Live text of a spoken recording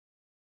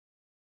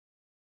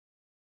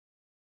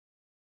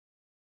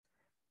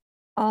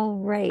All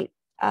right.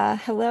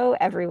 Hello,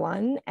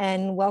 everyone,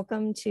 and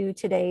welcome to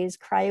today's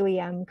Cryo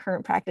EM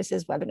Current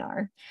Practices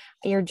webinar.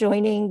 You're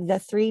joining the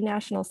 3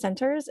 national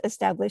centers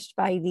established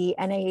by the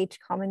NIH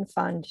Common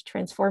Fund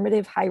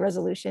Transformative High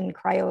Resolution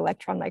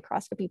Cryo-Electron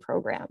Microscopy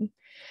Program.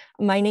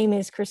 My name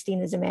is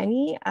Christina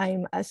Zamani.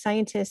 I'm a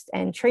scientist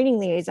and training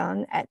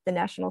liaison at the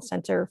National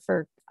Center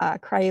for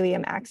Cryo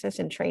EM Access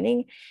and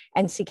Training,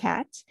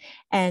 NCCAT,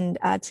 and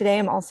today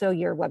I'm also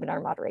your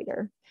webinar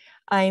moderator.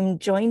 I'm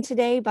joined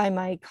today by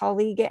my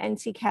colleague at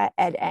NCCAT,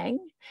 Ed Eng,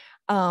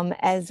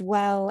 as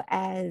well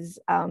as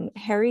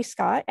Harry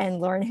Scott and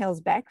Lauren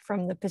Hales-Beck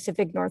from the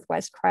Pacific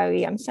Northwest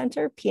Cryo EM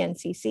Center,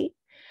 PNCC.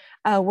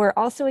 We're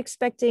also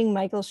expecting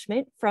Michael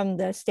Schmidt from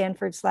the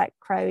Stanford SLAC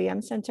Cryo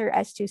EM Center,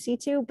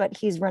 S2C2, but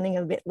he's running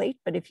a bit late,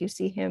 but if you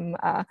see him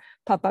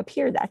pop up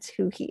here, that's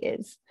who he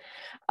is.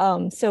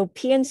 So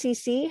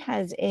PNCC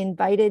has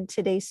invited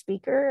today's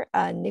speaker,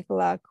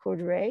 Nicolas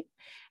Coudray,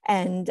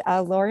 and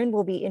Lauren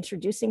will be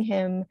introducing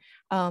him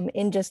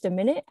in just a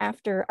minute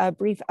after a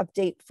brief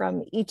update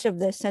from each of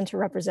the center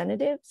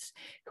representatives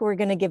who are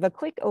going to give a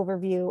quick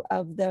overview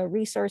of the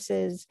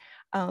resources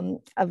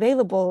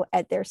available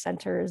at their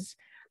centers.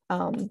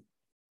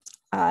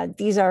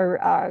 These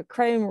are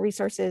cryo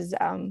resources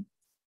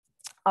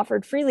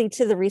offered freely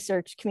to the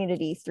research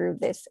community through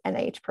this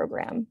NIH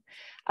program.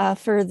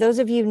 For those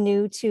of you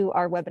new to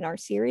our webinar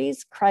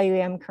series,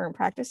 CryoEM Current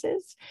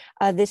Practices,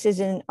 this is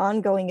an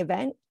ongoing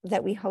event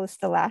that we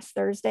host the last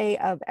Thursday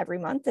of every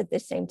month at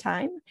this same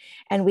time.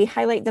 And we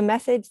highlight the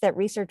methods that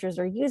researchers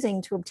are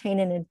using to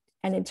obtain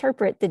and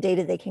interpret the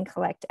data they can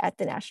collect at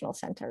the national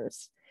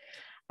centers.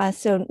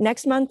 So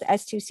next month,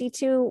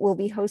 S2C2 will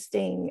be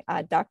hosting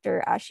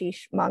Dr.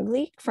 Ashish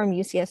Mangli from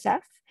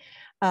UCSF,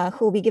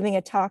 who will be giving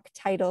a talk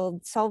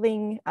titled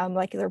Solving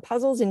Molecular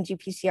Puzzles in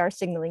GPCR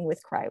Signaling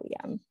with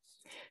Cryo-EM.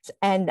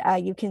 And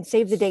you can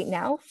save the date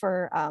now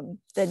for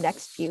the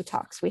next few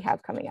talks we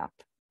have coming up.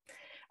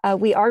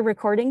 We are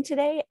recording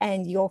today,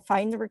 and you'll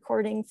find the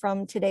recording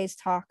from today's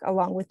talk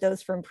along with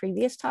those from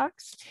previous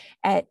talks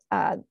at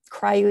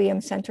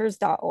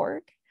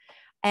cryoemcenters.org.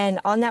 And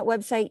on that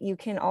website, you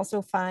can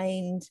also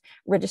find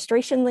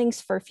registration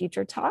links for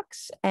future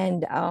talks.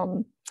 And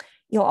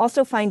you'll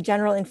also find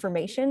general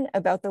information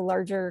about the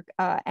larger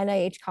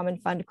NIH Common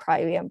Fund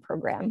Cryo-EM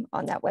program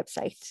on that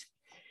website.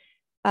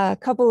 A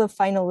couple of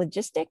final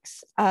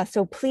logistics.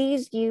 So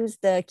please use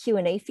the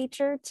Q&A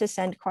feature to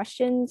send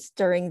questions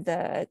during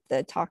the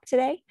talk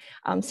today.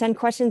 Send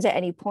questions at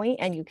any point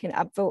and you can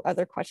upvote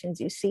other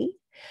questions you see.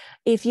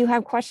 If you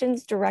have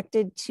questions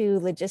directed to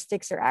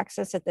logistics or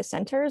access at the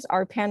centers,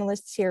 our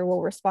panelists here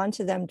will respond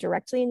to them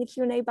directly in the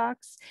Q&A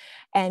box,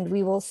 and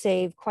we will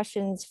save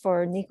questions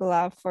for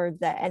Nicolas for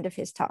the end of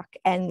his talk,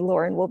 and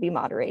Lauren will be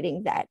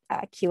moderating that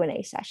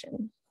Q&A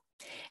session.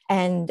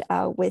 And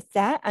with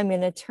that, I'm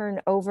going to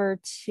turn over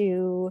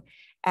to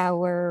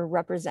our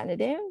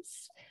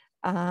representatives.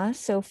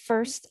 So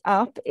first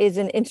up is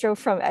an intro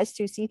from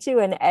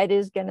S2C2, and Ed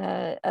is going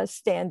to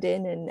stand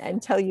in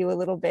and tell you a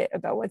little bit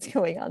about what's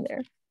going on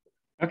there.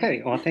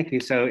 Okay, well, thank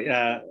you.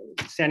 So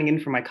standing in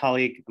for my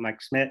colleague,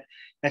 Mike Schmidt,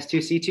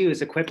 S2C2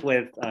 is equipped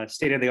with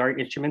state-of-the-art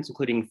instruments,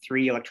 including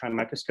 3 electron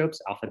microscopes,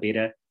 alpha,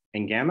 beta,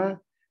 and gamma,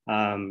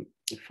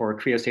 for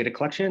Cryo's data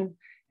collection.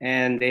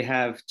 And they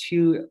have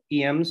 2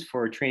 EMs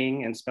for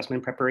training and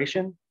specimen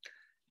preparation.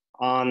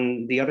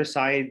 On the other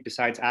side,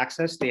 besides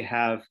access, they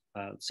have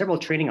several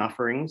training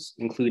offerings,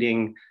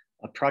 including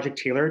a Project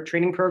Taylor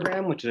training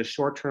program, which is a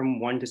short-term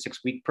 1 to 6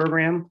 week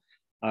program,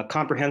 a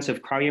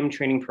comprehensive cryo-EM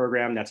training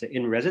program that's an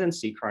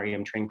in-residency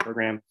cryo-EM training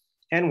program,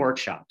 and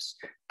workshops.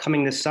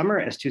 Coming this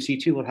summer,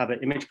 S2C2 will have an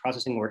image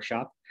processing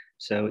workshop.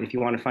 So if you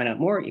want to find out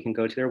more, you can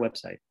go to their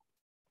website.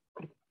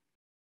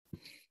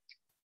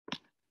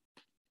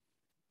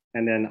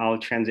 And then I'll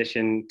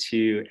transition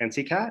to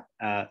NCCAT.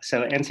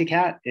 So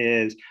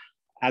NCCAT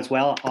as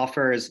well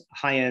offers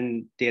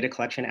high-end data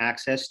collection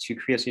access to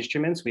Cryo's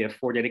instruments. We have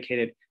 4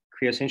 dedicated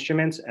Cryo's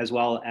instruments, as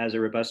well as a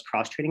robust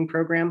cross-training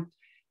program.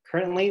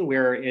 Currently,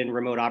 we're in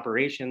remote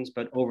operations,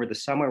 but over the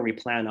summer, we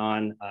plan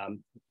on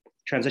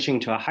transitioning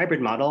to a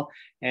hybrid model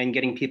and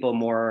getting people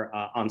more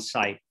on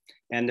site.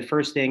 And the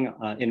first thing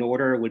in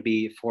order would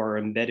be for our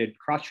embedded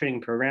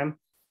cross-training program.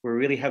 We're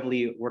really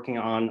heavily working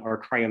on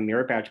our Cryo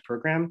Mirror Badge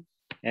program.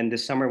 And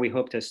this summer, we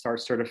hope to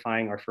start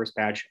certifying our first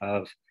batch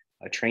of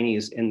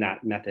trainees in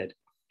that method.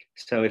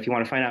 So if you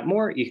want to find out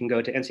more, you can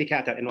go to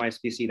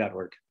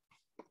nccat.nysbc.org.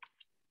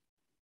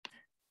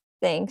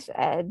 Thanks,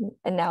 Ed.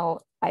 And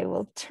now I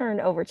will turn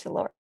over to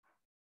Laura.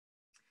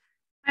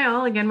 Hi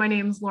all, again, my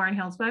name is Lauren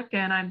Hales-Beck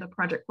and I'm the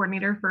project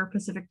coordinator for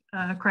Pacific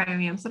Cryo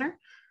EM Center.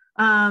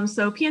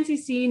 So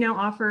PNCC now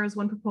offers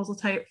 1 proposal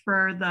type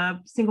for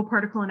the single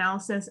particle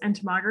analysis and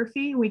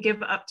tomography. We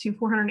give up to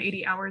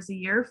 480 hours a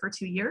year for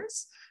 2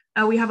 years.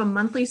 We have a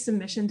monthly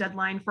submission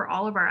deadline for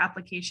all of our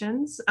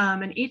applications,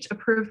 and each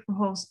approved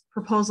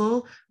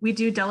proposal, we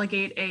do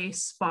delegate a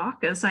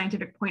SPOC, a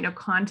scientific point of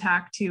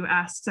contact, to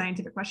ask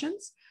scientific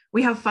questions.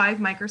 We have 5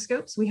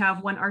 microscopes. We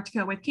have 1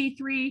 Arctica with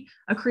K3,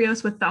 a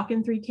Krios with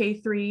Falcon 3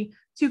 K3,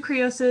 2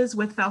 Krioses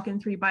with Falcon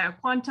 3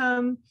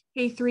 BioQuantum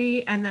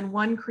K3, and then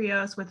 1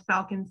 Krios with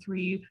Falcon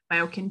 3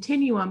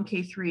 BioContinuum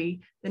K3,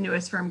 the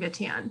newest from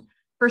Gatian.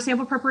 For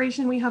sample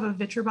preparation, we have a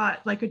Vitrobot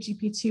Leica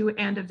GP2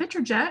 and a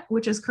Vitrojet,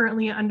 which is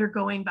currently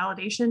undergoing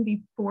validation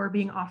before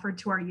being offered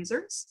to our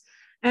users.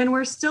 And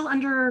we're still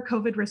under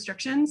COVID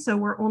restrictions, so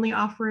we're only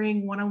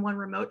offering one-on-one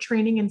remote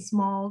training and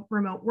small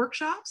remote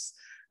workshops.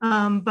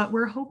 But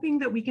we're hoping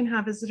that we can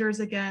have visitors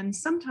again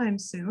sometime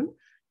soon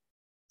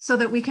so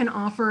that we can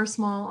offer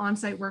small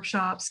on-site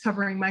workshops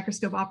covering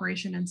microscope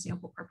operation and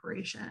sample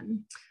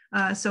preparation.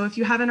 So if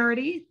you haven't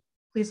already,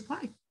 please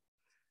apply.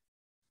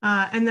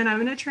 And then I'm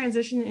going to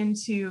transition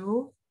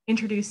into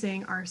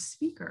introducing our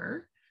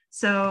speaker.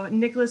 So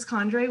Nicolas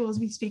Coudray will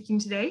be speaking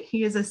today.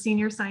 He is a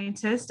senior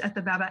scientist at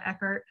the Baba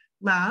Eckert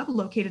Lab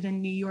located in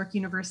New York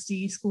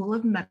University School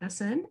of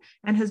Medicine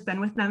and has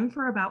been with them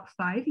for about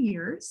 5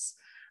 years.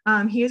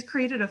 He has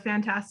created a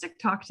fantastic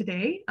talk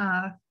today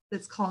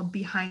that's called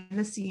Behind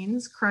the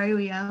Scenes,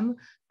 CryoEM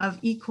of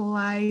E.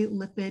 coli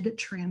lipid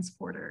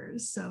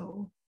transporters.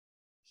 So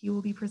he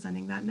will be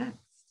presenting that next.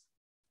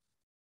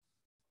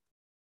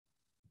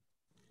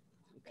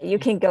 You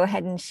can go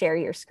ahead and share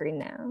your screen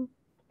now.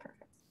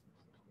 Perfect.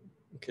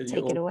 Okay,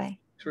 take it away.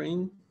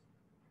 Screen.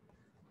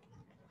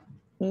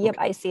 Yep,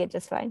 okay. I see it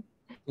just fine.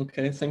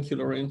 Okay, thank you,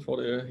 Lorraine, for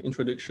the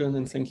introduction,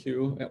 and thank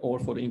you all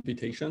for the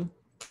invitation.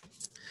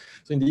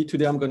 So indeed,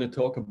 today I'm going to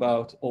talk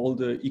about all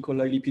the E.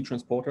 coli lipid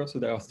transporters. So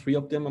there are 3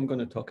 of them I'm going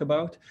to talk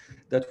about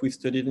that we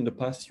studied in the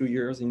past few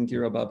years in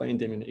Gira Baba and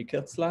Damien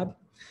Eckert's lab.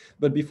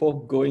 But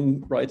before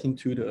going right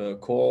into the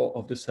core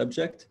of the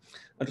subject,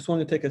 I just want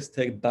to take a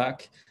step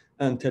back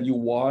and tell you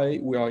why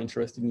we are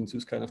interested in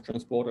those kind of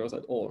transporters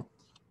at all.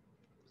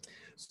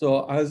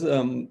 So as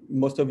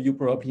most of you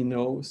probably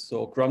know,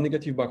 so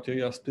gram-negative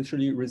bacteria are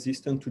especially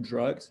resistant to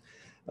drugs.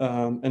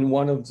 And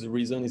one of the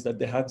reasons is that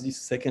they have this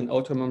second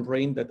outer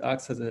membrane that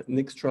acts as an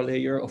extra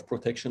layer of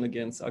protection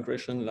against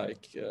aggression,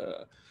 like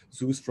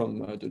those from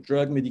the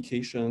drug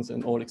medications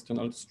and all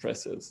external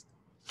stresses.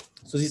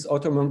 So this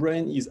outer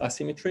membrane is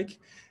asymmetric,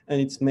 and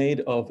it's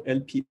made of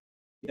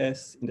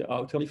LPS in the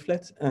outer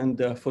leaflet and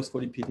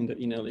phospholipid in the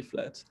inner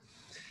leaflet.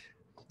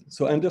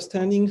 So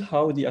understanding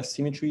how the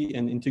asymmetry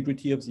and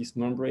integrity of this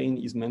membrane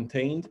is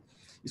maintained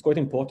is quite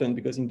important,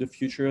 because in the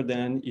future,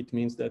 then it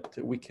means that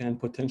we can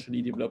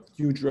potentially develop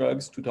new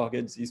drugs to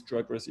target these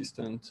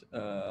drug-resistant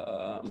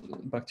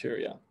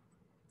bacteria.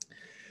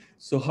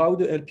 So how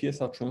the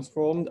LPS are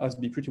transformed has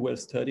been pretty well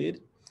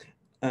studied,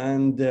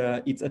 and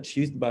it's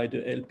achieved by the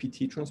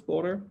LPT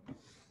transporter.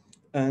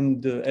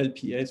 And the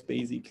LPS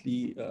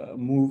basically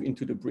move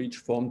into the bridge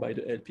formed by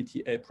the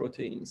LPTA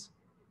proteins.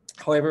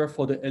 However,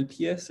 for the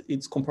LPS,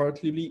 it's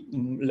comparatively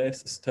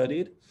less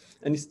studied,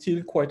 and it's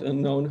still quite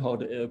unknown how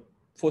the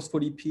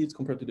phospholipids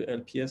compared to the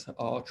LPS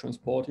are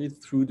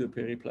transported through the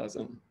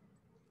periplasm.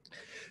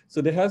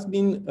 So there has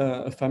been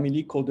a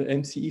family called the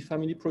MCE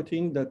family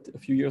protein that a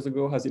few years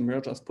ago has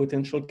emerged as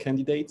potential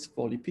candidates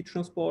for lipid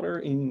transporter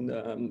in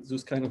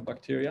those kind of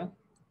bacteria.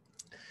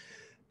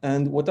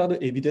 And what are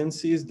the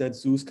evidences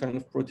that those kind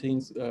of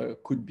proteins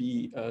could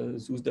be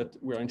those that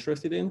we're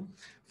interested in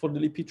for the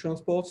lipid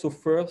transport? So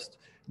first,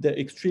 they're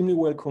extremely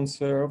well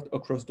conserved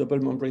across double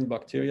membrane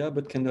bacteria,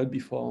 but cannot be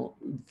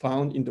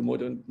found in the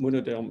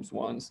monoderms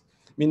ones,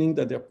 meaning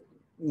that they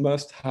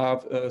must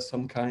have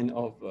some kind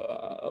of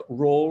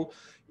role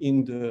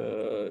in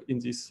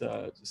this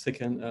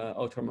second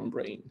outer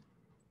membrane.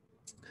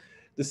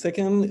 The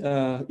second,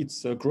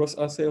 it's a gross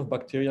assay of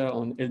bacteria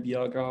on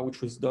LB agar,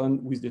 which was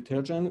done with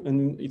detergent,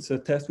 and it's a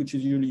test which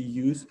is usually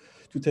used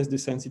to test the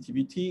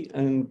sensitivity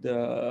and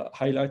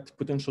highlight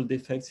potential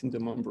defects in the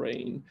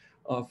membrane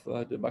of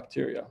the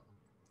bacteria.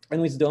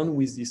 And it's done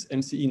with this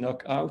MCE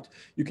knockout.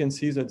 You can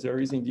see that there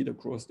is indeed a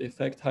gross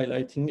defect,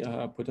 highlighting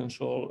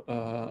potential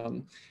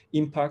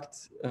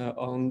impact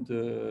on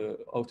the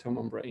outer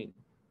membrane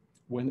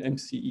when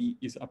MCE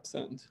is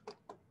absent.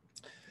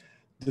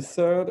 The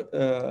third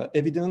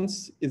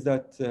evidence is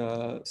that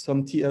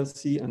some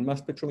TLC and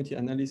mass spectrometry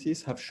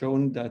analysis have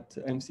shown that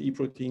MCE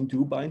protein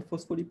do bind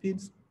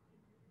phospholipids.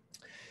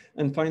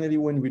 And finally,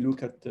 when we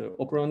look at the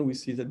operon, we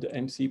see that the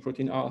MCE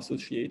protein are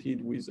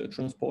associated with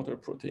transporter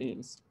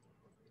proteins.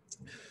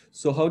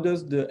 So how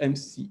does the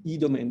MCE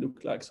domain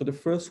look like? So the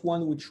first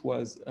one, which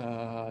was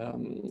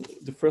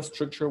the first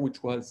structure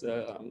which was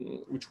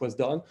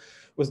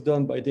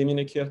done by Damien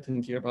Eckert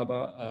and Gira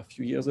Baba a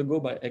few years ago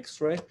by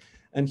X-ray.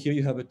 And here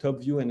you have a top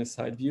view and a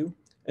side view.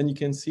 And you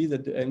can see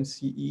that the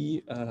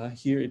MCE,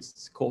 here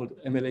it's called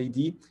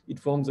MLAD, it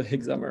forms a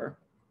hexamer.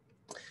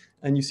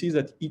 And you see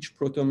that each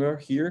protomer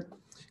here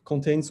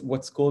contains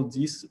what's called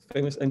this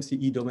famous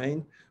MCE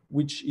domain,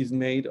 which is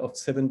made of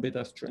 7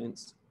 beta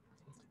strands.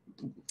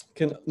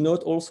 Can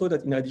note also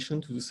that in addition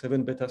to the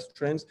 7 beta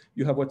strands,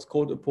 you have what's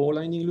called a pore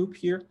lining loop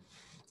here,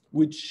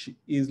 which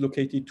is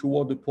located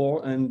toward the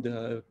pore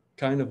and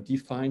kind of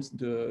defines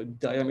the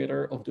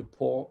diameter of the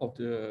pore of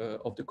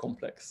the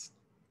complex.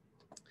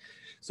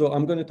 So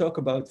I'm going to talk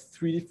about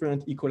 3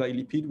 different E. coli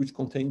lipids which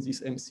contain this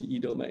MCE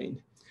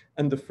domain.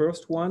 And the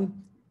first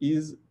one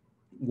is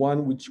one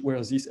where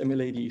this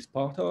MLAD is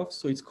part of.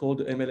 So it's called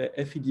the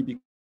MLA-FEDB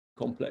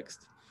complex.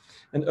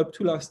 And up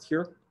to last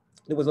year,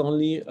 there was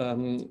only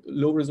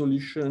low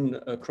resolution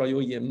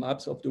Cryo EM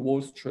maps of the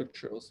whole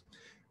structures.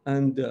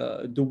 And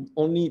the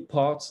only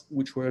parts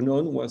which were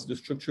known was the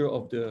structure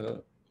of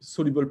the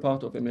soluble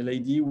part of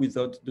MLAD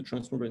without the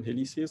transmembrane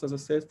helices, as I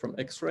said, from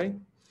X-ray.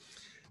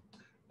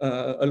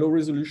 A low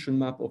resolution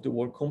map of the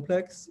whole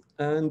complex,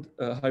 and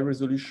a high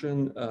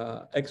resolution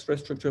X-ray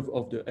structure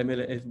of the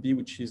MLA-FB,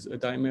 which is a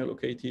dimer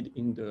located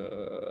in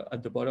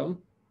at the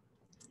bottom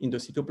in the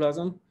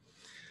cytoplasm,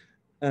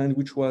 and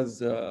which was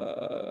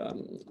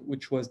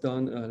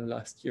done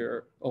last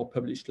year or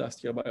published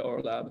last year by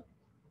our lab.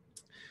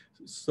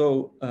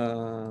 So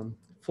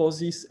for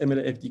this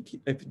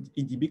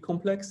MLA-FEDB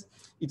complex,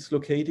 it's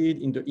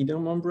located in the inner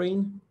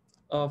membrane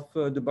of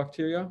the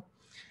bacteria.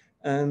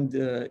 And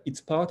it's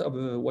part of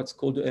what's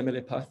called the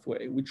MLA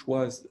pathway, which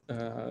was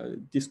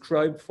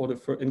described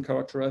and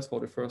characterized for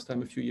the first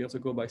time a few years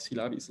ago by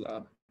Silavi's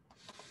lab.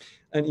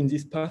 And in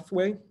this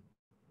pathway,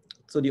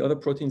 so the other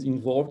proteins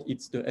involved,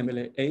 it's the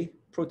MLA-A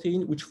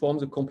protein, which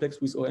forms a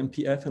complex with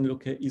OMPF and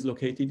is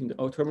located in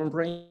the outer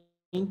membrane.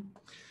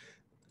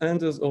 And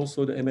there's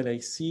also the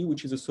MLA-C,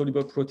 which is a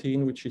soluble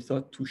protein, which is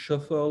thought to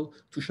shuttle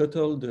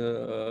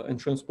and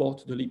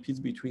transport the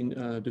lipids between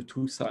the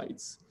two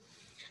sides.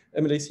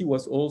 MLA-C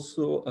was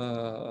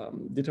also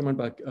determined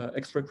by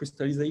X-ray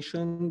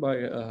crystallization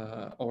by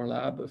our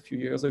lab a few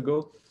years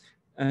ago.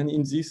 And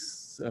in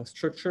this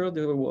structure,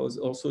 there was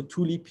also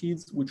 2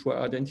 lipids which were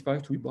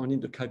identified to be bound in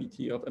the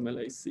cavity of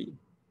MLA-C.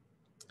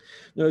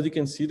 Now, as you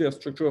can see, the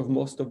structure of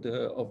most of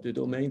the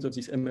domains of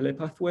this MLA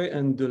pathway,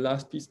 and the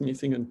last piece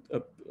missing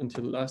up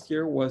until last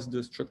year was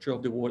the structure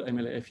of the whole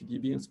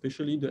MLA-FEDB, and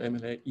especially the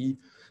MLA-E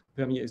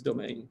permease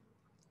domain,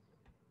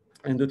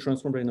 and the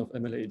transmembrane of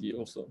MLA-D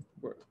also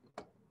were.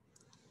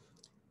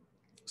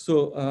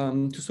 So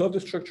to solve the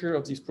structure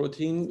of this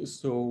protein,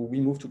 so we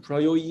moved to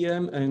Cryo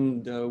EM,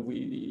 and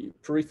we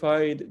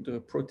purified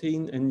the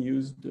protein and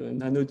used the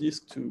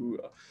nanodisk to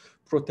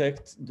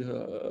protect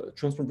the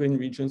transmembrane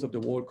regions of the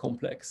whole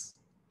complex.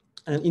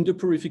 And in the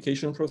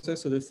purification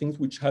process, so the things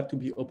which had to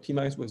be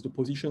optimized was the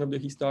position of the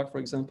histart, for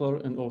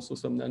example, and also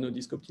some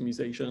nanodisk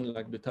optimization,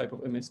 like the type of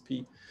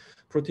MSP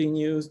protein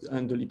used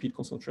and the lipid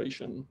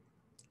concentration.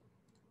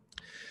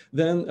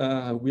 Then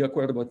we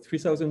acquired about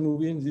 3,000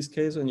 movies in this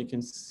case, and you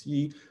can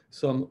see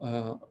some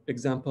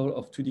example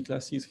of 2D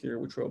classes here,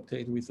 which were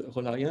obtained with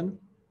Reliant.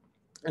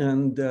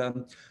 And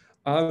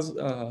as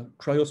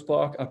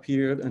CryoSpark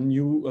appeared, a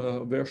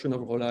new version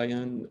of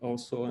Reliant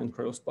also and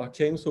CryoSpark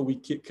came, so we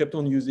kept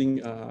on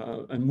using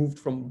and moved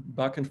from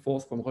back and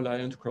forth from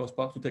Reliant to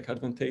CryoSpark to take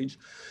advantage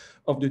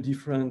of the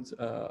different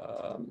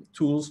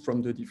tools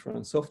from the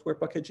different software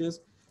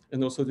packages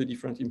and also the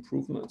different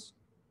improvements.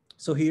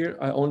 So here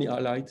I only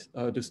highlight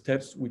the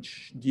steps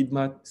which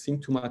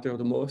seem to matter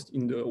the most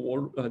in the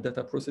whole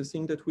data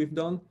processing that we've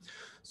done.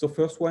 So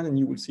first one, and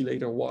you will see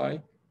later why,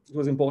 it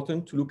was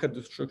important to look at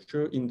the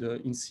structure in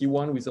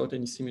C1 without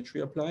any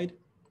symmetry applied.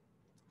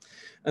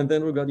 And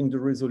then regarding the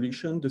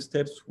resolution, the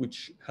steps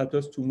which helped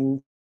us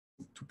to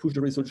push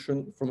the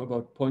resolution from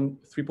about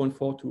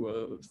 3.4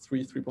 to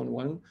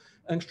 3.1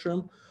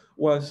 angstrom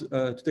was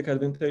to take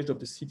advantage of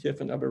the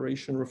CTF and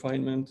aberration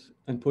refinement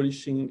and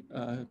polishing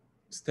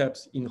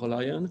steps in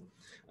Reliant,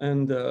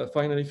 and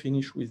finally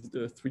finish with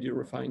the 3D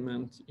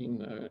refinement in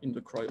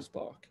the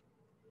CryoSpark.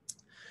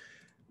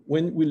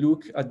 When we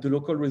look at the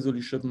local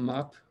resolution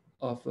map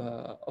of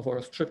our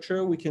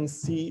structure, we can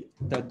see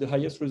that the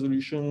highest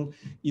resolution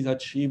is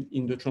achieved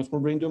in the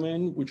transmembrane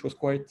domain, which was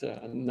quite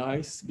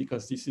nice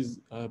because this is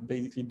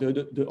basically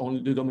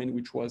the domain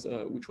which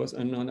was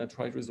unknown at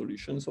high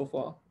resolution so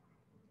far.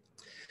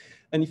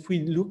 And if we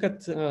look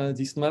at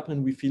this map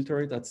and we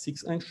filter it at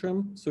 6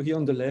 angstrom, so here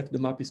on the left, the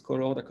map is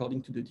colored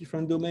according to the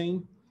different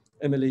domain,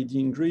 MLA-D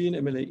in green,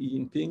 MLA-E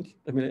in pink,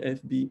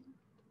 MLA-FB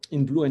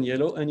in blue and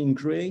yellow, and in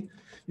gray,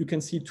 you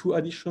can see 2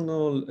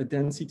 additional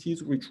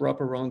densities which wrap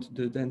around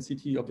the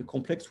density of the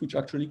complex, which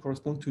actually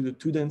correspond to the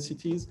 2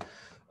 densities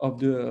of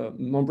the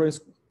membrane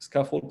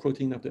scaffold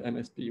protein of the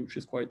MSP, which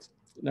is quite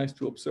nice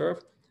to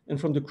observe.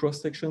 And from the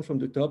cross-section from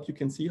the top, you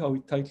can see how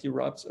it tightly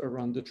wraps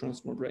around the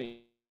transmembrane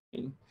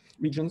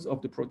regions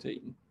of the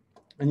protein.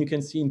 And you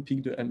can see in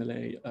pink the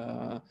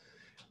MLA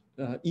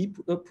E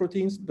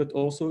proteins, but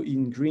also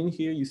in green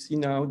here, you see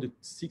now the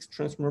 6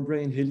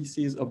 transmembrane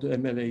helices of the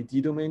MLA-D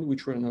domain,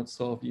 which were not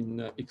solved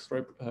in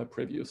X-ray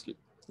previously.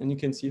 And you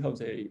can see how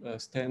they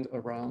stand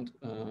around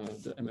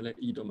the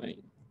MLA-E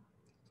domain.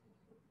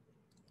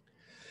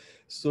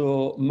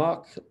 So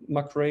Mark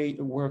Ray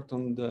worked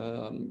on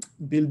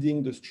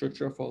building the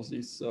structure for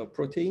this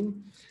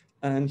protein.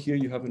 And here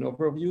you have an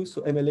overview.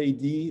 So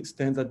MLA-D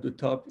stands at the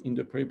top in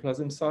the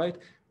periplasm site,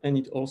 and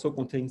it also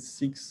contains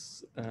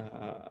 6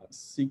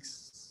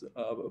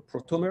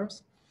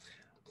 protomers.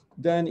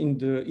 Then in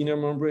the inner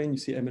membrane, you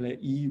see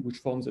MLA-E, which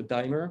forms a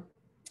dimer.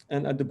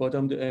 And at the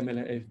bottom, the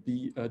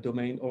MLA-FB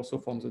domain also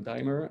forms a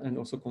dimer. And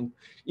also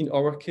in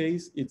our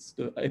case, it's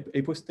the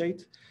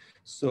apostate.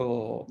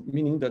 So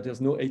meaning that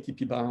there's no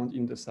ATP bound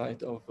in the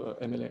site of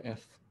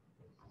MLA-F.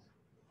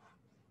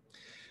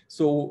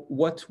 So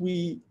what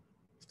we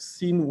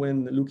seen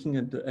when looking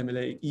at the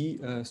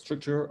MLA-E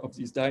structure of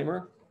this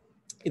dimer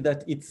is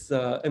that its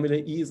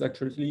MLA-E is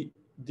actually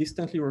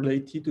distantly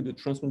related to the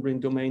transmembrane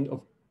domain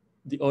of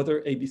the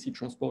other ABC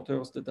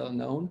transporters that are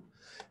known.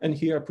 And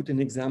here I put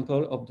an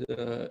example of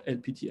the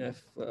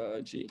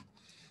LPTF-G.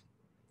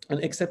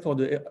 And except for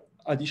the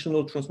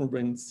additional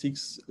transmembrane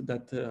 6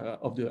 that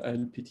of the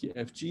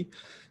LPTF-G,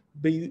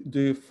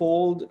 the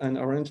fold and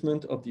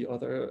arrangement of the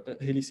other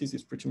helices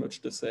is pretty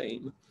much the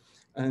same.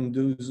 And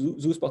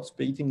those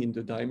participating in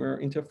the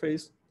dimer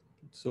interface,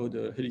 so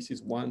the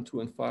helices 1,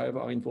 2, and 5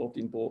 are involved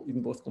in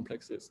both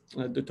complexes.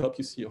 And at the top,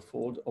 you see a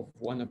fold of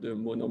one of the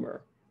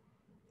monomer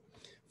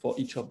for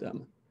each of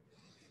them.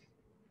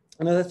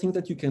 Another thing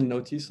that you can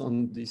notice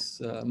on this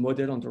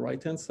model on the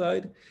right-hand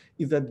side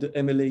is that the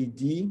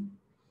MLA-D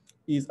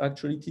is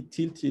actually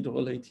tilted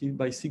relative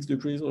by 6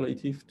 degrees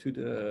relative to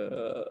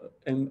the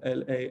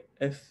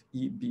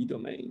MLA-FEB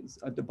domains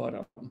at the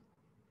bottom.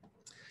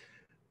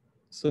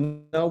 So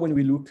now when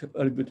we look a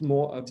little bit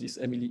more at this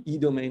MLA-E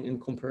domain and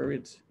compare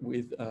it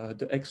with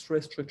the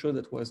X-ray structure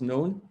that was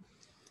known.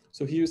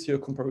 So here you see a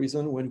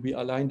comparison when we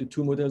align the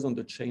two models on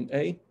the chain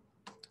A,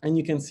 and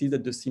you can see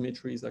that the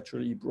symmetry is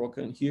actually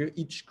broken. Here,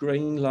 each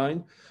graying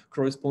line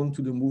corresponds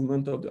to the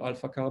movement of the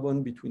alpha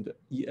carbon between the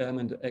EM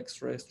and the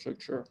X-ray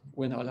structure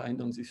when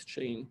aligned on this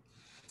chain.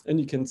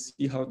 And you can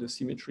see how the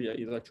symmetry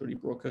is actually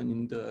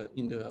broken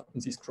in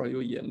this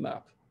Cryo EM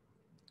map.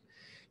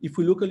 If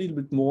we look a little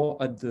bit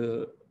more at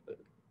the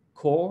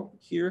core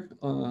here,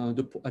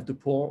 at the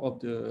pore of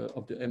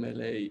the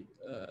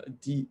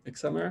MLA-D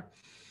hexamer,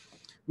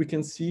 we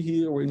can see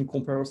here when you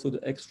compare also the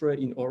X-ray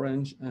in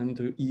orange and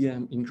the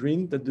EM in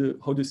green, that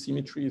how the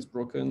symmetry is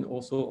broken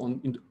also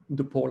in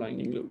the pore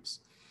lining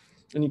loops.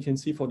 And you can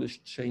see for the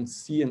chain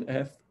C and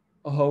F,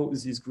 how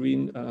these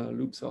green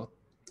loops are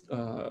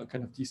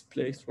kind of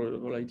displaced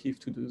relative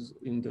to those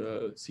in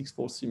the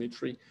 6-fold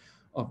symmetry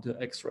of the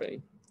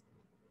X-ray.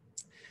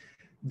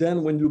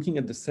 Then when looking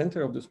at the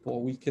center of the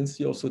spore, we can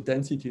see also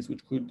densities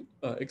which could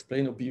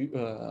explain or be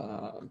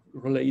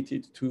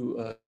related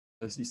to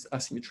this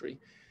asymmetry.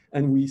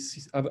 And we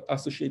have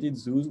associated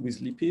those with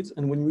lipids.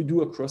 And when we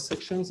do a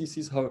cross-section, this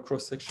is how a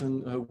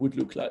cross-section would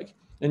look like.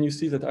 And you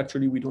see that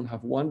actually we don't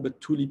have one, but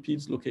 2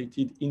 lipids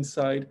located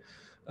inside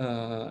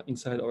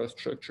our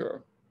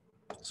structure.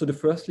 So the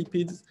first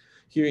lipids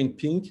here in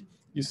pink,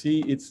 you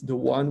see it's the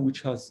one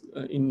which has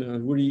in a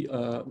really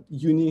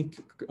unique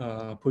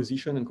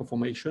position and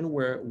conformation,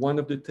 where one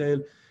of the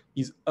tail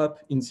is up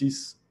in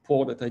this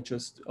pore that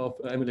of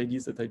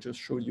MLADs that I just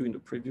showed you in the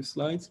previous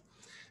slides.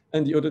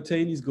 And the other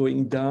tail is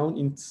going down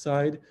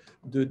inside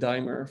the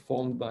dimer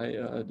formed by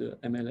the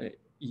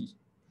MLA-E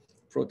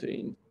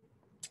protein.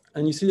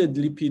 And you see that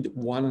lipid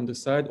 1 on the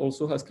side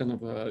also has kind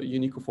of a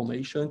unique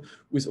formation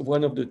with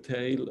one of the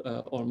tail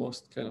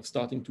almost kind of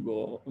starting to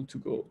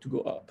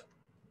go up.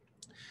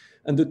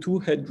 And the 2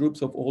 head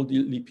groups of all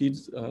the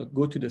lipids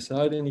go to the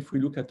side. And if we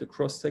look at the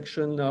cross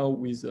section now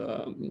with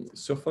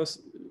surface,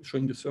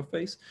 showing the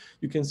surface,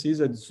 you can see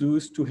that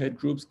those 2 head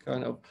groups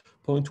kind of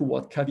point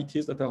toward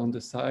cavities that are on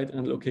the side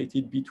and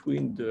located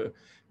between the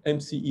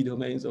MCE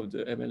domains of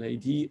the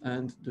MLA-D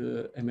and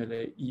the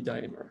MLA-E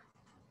dimer.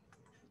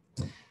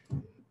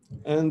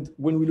 And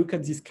when we look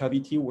at this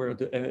cavity where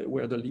the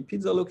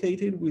lipids are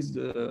located with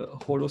the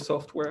hollow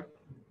software,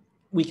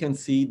 we can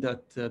see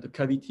that there's a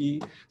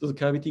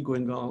cavity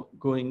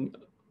going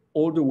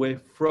all the way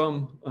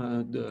from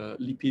the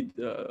lipid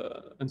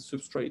and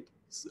substrate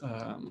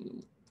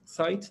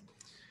site,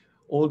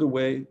 all the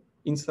way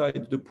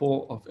inside the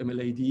pore of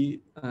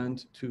MLA-D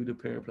and to the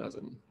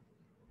periplasm.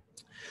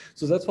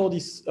 So that's for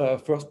this the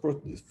first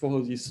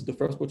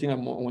protein I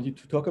wanted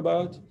to talk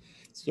about.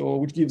 So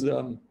which gives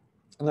a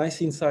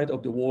nice insight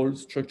of the whole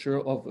structure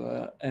of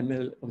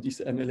this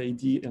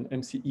MLA-D and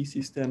MCE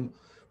system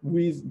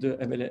with the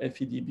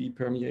MLA-FEDB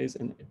permease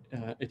and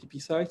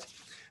ATP site.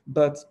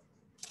 But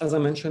as I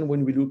mentioned,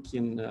 when we look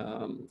in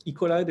E.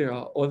 coli, there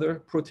are other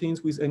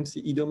proteins with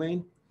MCE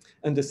domain.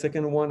 And the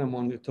second one I'm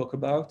going to talk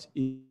about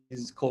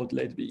is called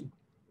LEDB.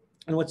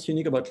 And what's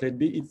unique about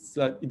LEDB, it's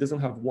that it doesn't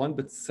have 1,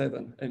 but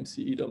 7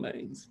 MCE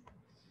domains.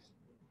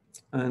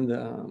 And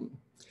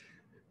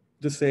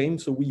the same,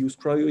 so we use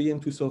Cryo EM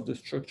to solve the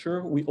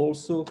structure. We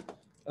also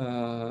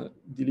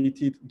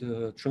deleted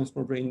the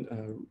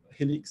transmembrane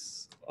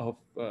helix from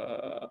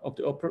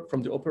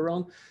the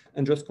operon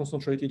and just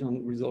concentrated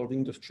on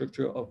resolving the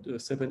structure of the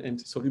 7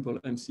 soluble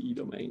MCE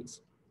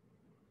domains.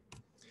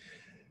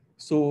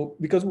 So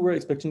because we were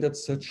expecting that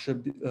such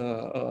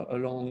a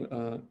long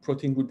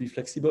protein would be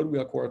flexible, we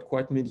acquired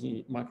quite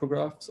many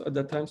micrographs at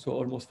that time, so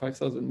almost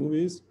 5,000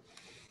 movies,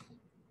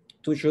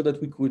 to ensure that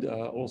we could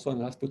also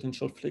analyze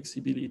potential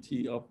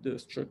flexibility of the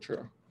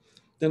structure.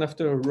 Then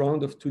after a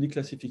round of 2D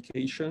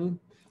classification,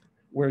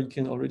 where you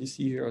can already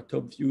see here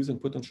top views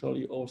and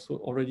potentially also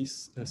already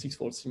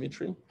 6-fold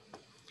symmetry.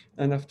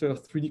 And after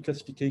 3D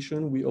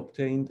classification, we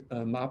obtained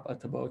a map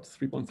at about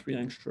 3.3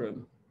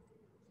 angstrom.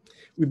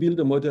 We build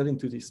a model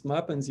into this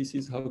map, and this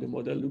is how the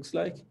model looks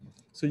like.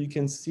 So you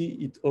can see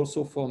it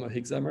also form a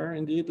hexamer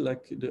indeed,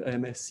 like the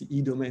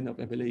MSCE domain of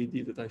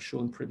MLAD that I've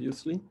shown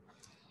previously.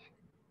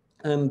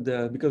 And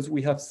because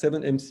we have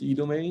 7 MCE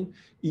domain,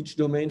 each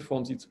domain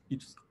forms its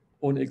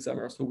own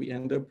hexamer. So we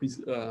end up with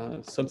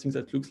something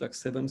that looks like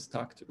 7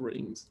 stacked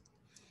rings.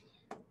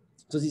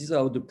 So this is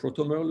how the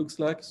protomer looks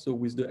like. So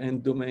with the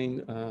end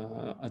domain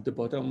at the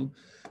bottom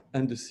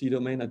and the C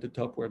domain at the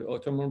top where the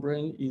outer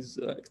membrane is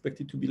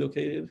expected to be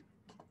located.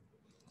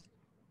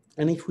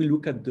 And if we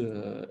look at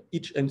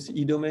each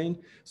MCE domain,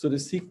 so the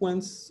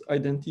sequence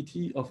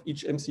identity of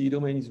each MCE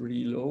domain is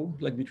really low,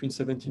 like between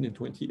 17 and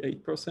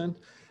 28%.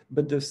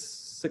 But the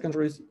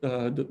secondary,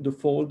 the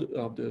fold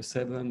of the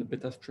 7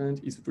 beta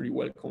strand is very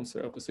well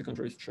conserved, the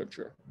secondary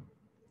structure.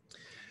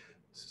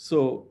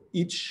 So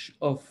each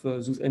of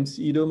those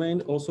MCE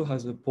domain also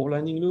has a pore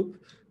lining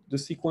loop. The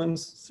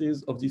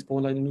sequences of these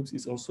pore lining loops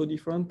is also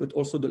different, but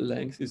also the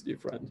length is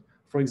different.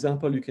 For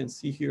example, you can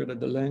see here that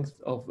the length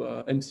of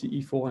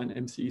MCE4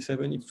 and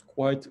MCE7 is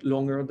quite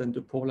longer than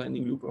the pore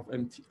lining loop of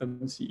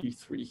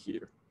MCE3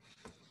 here.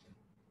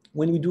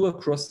 When we do a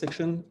cross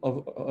section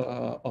of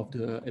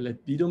the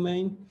LFB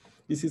domain,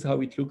 this is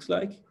how it looks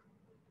like.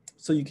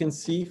 So you can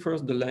see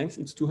first the length,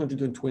 it's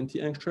 220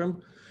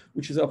 angstrom,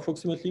 which is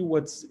approximately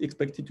what's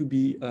expected to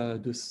be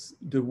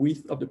the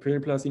width of the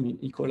periplasm in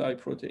E. coli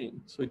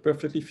protein. So it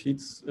perfectly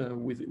fits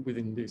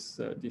within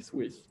this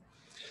width.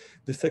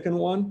 The second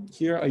one,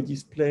 here I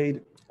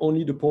displayed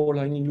only the pore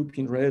lining loop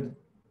in red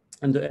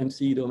and the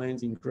MCE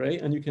domains in gray.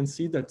 And you can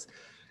see that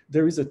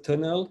there is a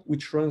tunnel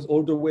which runs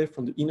all the way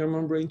from the inner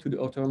membrane to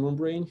the outer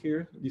membrane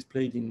here,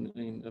 displayed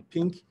in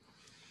pink.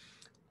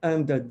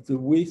 And that the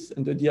width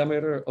and the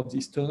diameter of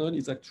this tunnel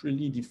is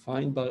actually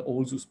defined by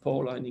all those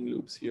pore lining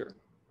loops here.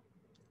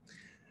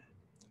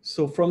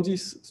 So from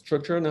this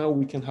structure now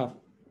we can have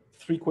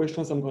 3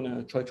 questions I'm going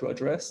to try to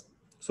address.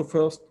 So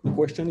first, the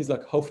question is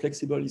like, how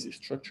flexible is this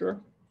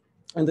structure?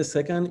 And the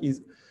second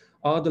is,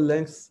 are the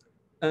length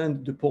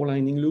and the pore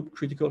lining loop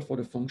critical for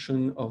the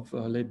function of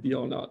lipid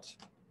or not?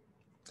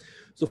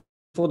 So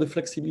for the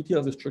flexibility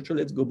of the structure,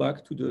 let's go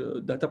back to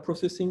the data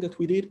processing that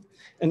we did.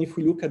 And if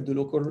we look at the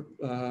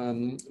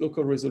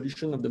local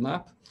resolution of the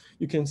map,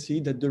 you can see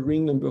that the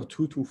ring number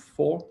 2 to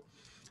 4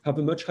 have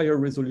a much higher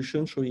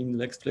resolution showing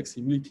less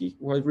flexibility,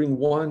 while ring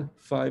 1,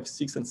 5,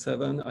 6, and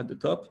 7 at the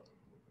top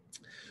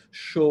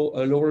show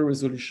a lower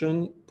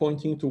resolution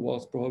pointing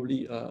towards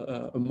probably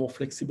a more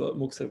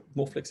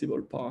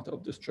flexible part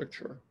of the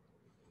structure.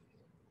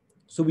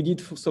 So we did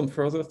some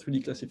further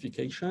 3D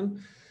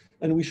classification,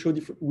 and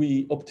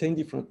we obtained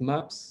different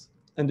maps,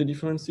 and the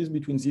differences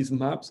between these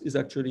maps is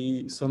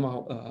actually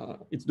somehow,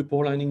 it's the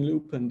pore lining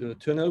loop and the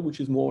tunnel,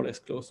 which is more or less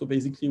close. So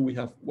basically we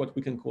have what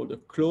we can call the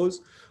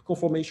closed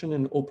conformation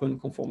and open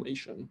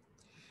conformation.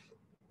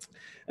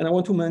 And I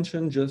want to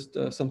mention just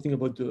something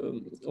about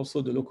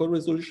also the local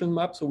resolution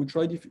map. So we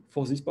tried,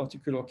 for this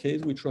particular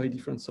case, we tried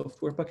different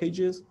software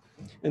packages.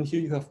 And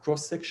here you have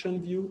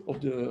cross-section view of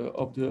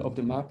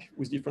the map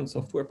with different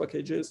software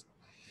packages.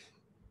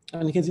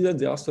 And you can see that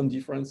there are some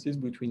differences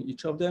between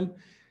each of them.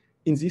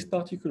 In this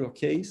particular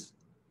case,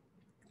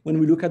 when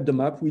we look at the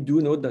map, we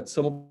do note that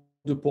some of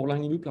the pore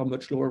lining loop are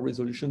much lower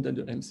resolution than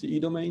the MCE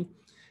domain.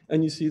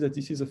 And you see that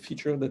this is a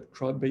feature that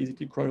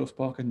basically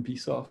CryoSpark and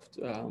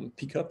BSoft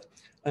pick up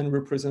and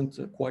represent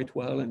quite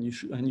well. And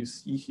you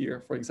see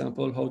here, for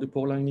example, how the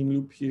pore lining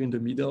loop here in the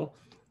middle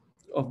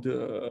of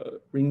the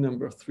ring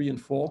number 3 and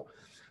 4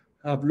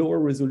 have lower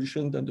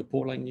resolution than the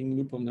pore lining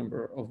loop of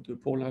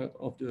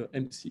the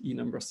MCE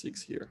number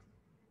 6 here.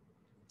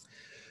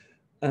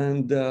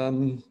 And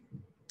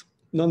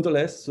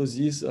nonetheless, so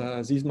these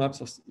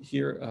maps are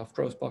here of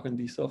CryoSpark and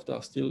BSoft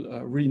are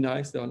still really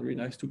nice. They are really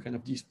nice to kind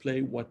of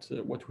display what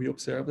we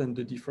observed and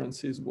the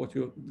differences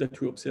that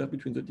we observe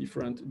between the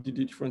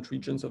different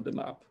regions of the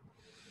map.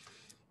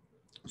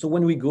 So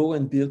when we go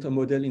and build a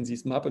model in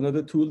this map,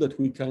 another tool that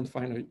we can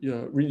find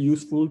really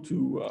useful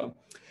to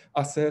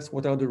assess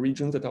what are the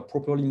regions that are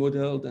properly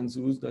modeled and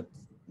those that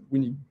we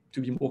need to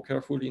be more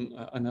careful in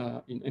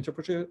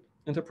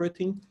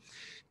interpreting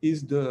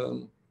is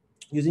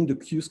using the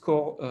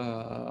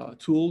Q-score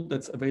tool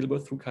that's available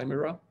through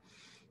Chimera.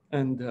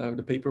 And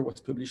the paper was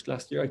published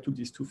last year. I took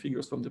these 2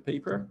 figures from the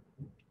paper.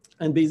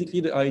 And basically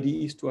the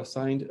idea is to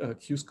assign a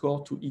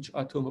Q-score to each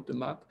atom of the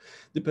map,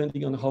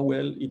 depending on how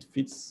well it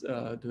fits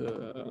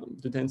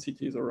the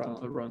densities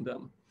around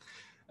them.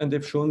 And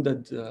they've shown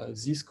that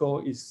Z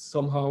score is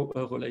somehow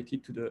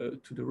related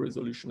to the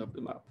resolution of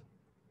the map.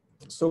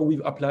 So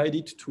we've applied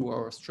it to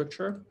our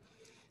structure,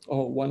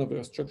 or one of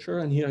our structure.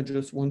 And here I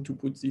just want to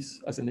put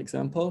this as an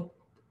example.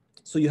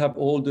 So you have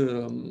all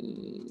the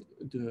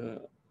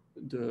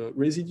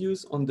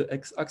residues on the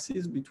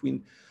x-axis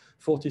between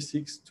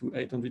 46 to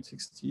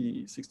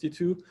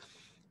 862.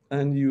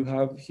 And you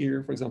have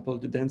here, for example,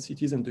 the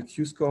densities and the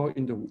Q-score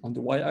on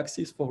the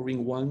y-axis for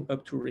ring 1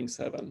 up to ring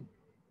 7.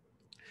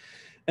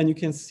 And you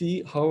can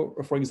see how,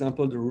 for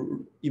example,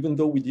 even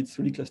though we did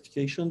 3D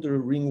classification, the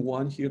ring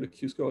 1 here, the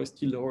Q-score is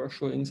still lower,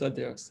 showing that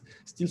there's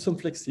still some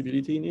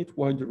flexibility in it,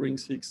 while the ring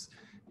 6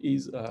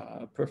 is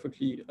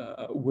perfectly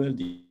well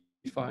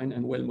defined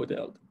and well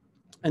modeled.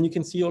 And you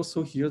can see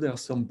also here there are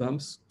some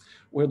bumps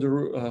where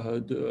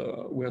the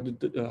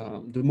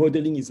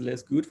modeling is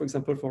less good. For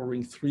example, for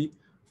ring 3,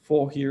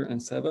 4 here,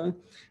 and 7,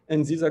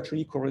 and these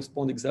actually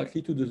correspond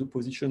exactly to the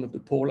position of the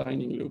pore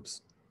lining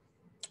loops,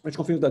 which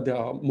confirms that they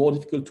are more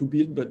difficult to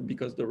build, but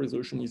because the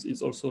resolution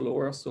is also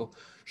lower. So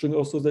showing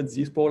also that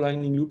these pore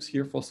lining loops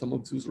here for some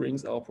of those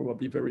rings are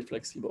probably very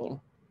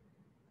flexible.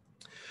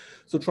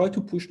 So try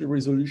to push the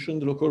resolution,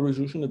 the local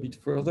resolution a bit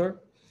further.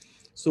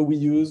 So we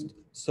used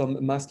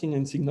some masking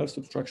and signal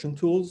subtraction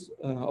tools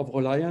of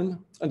Reliant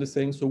and the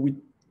same. So we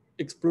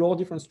explore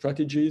different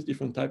strategies,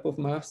 different type of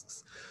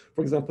masks.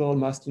 For example,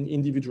 masking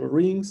individual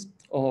rings,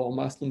 or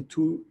masking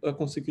 2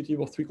 consecutive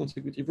or 3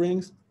 consecutive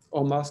rings,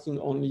 or masking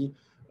only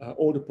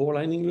all the pore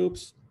lining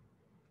loops.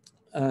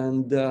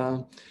 And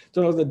turns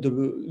out that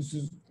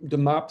the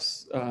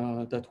maps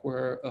that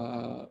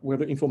were where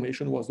the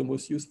information was the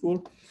most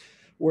useful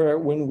were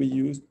when we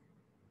used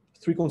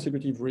 3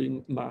 consecutive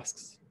ring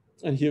masks.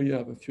 And here you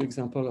have a few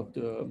examples of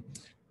the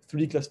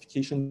 3D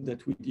classification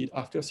that we did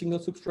after signal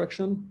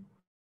subtraction.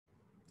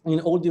 In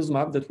all these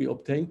maps that we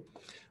obtained,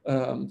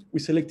 we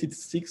selected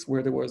 6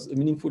 where there was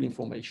meaningful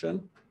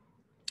information.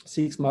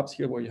 6 maps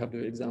here where you have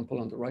the example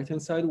on the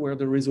right-hand side where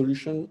the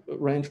resolution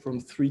ranged from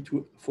 3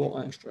 to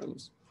 4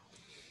 angstroms.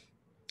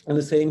 And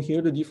the same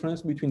here, the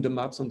difference between the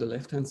maps on the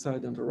left-hand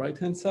side and the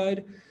right-hand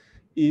side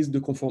is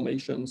the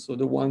conformation. So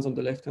the ones on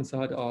the left-hand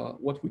side are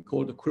what we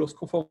call the closed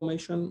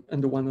conformation,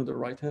 and the one on the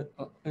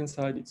right-hand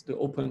side, it's the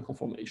open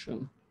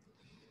conformation.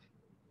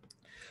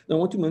 Now I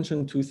want to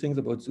mention 2 things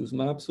about those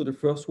maps. So the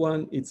first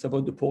one, it's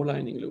about the pore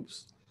lining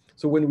loops.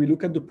 So when we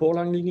look at the pore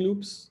lining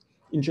loops,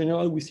 in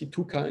general, we see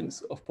 2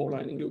 kinds of pore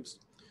lining loops.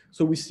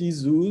 So we see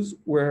those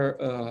where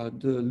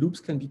the loops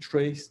can be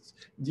traced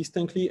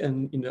distinctly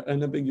and in an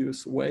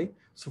unambiguous way.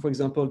 So for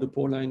example, the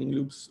pore lining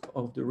loops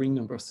of the ring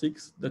number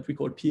 6 that we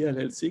call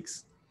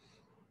PLL6,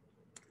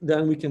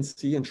 then we can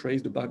see and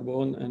trace the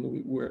backbone, and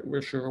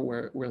we're sure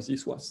where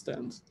this one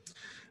stands.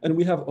 And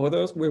we have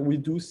others where we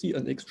do see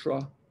an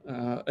extra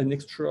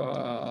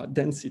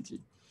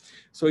density.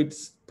 So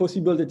it's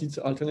possible that it's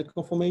alternate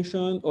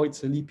conformation or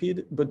it's a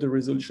lipid, but the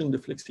resolution, the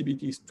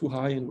flexibility is too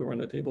high, and we were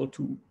not able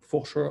to,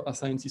 for sure,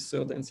 assign this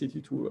third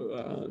density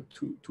to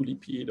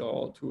lipid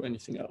or to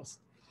anything else.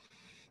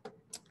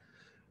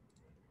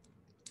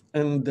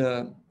 And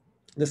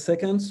the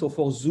second, so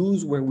for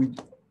zoos where we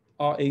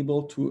are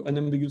able to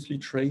unambiguously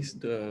trace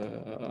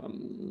the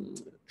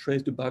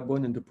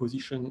backbone and the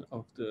position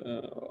of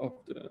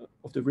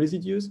the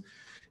residues,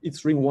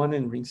 it's ring 1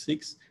 and ring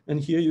 6. And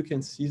here you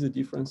can see the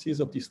differences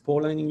of these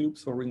pore lining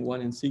loops for ring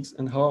 1 and 6,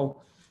 and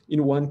how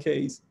in one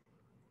case,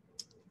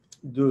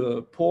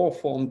 the pore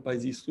formed by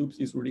these loops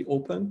is really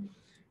open,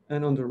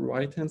 and on the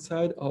right-hand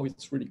side, how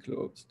it's really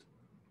closed.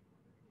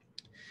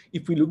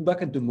 If we look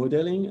back at the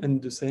modeling,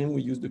 and the same,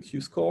 we use the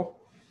Q-score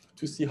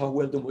to see how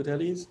well the model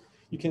is,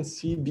 you can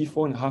see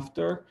before and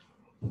after,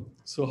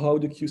 so how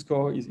the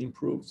Q-score is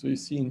improved. So you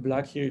see in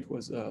black here, it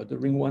was the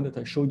ring 1 that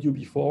I showed you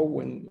before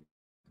when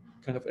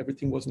kind of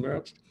everything was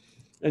merged.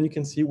 And you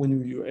can see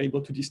when you're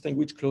able to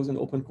distinguish closed and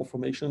open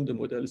conformation, the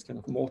model is kind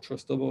of more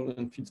trustable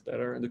and fits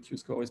better, and the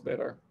Q-score is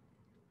better.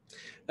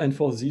 And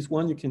for this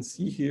one, you can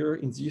see here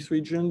in this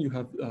region, you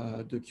have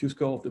the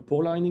Q-score of the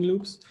pore lining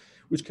loops,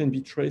 which can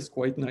be traced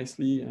quite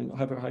nicely and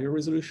have a higher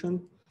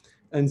resolution.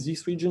 And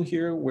this region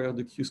here, where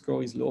the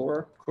Q-score is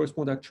lower,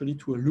 corresponds actually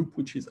to a loop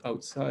which is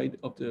outside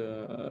of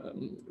the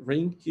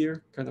ring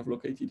here, kind of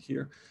located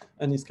here.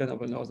 And it's kind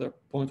of another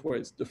point where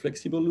it's the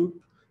flexible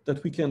loop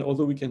that we can,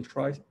 although we can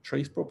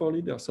trace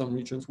properly, there are some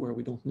regions where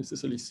we don't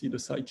necessarily see the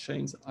side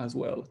chains as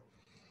well.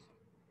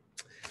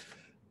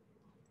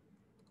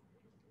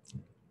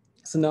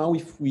 So now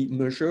if we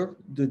measure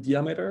the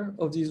diameter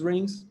of these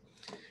rings,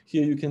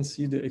 here you can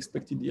see the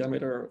expected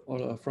diameter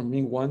from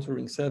ring 1 to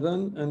ring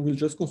 7, and we'll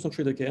just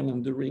concentrate again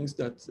on the rings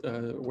that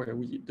where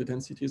the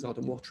densities are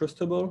the more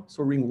trustable,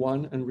 so ring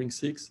 1 and ring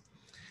 6.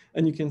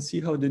 And you can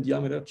see how the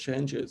diameter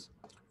changes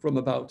from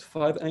about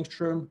 5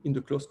 angstrom in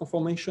the closed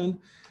conformation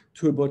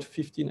to about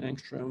 15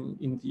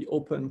 angstrom in the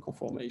open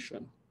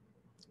conformation.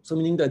 So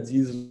meaning that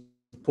these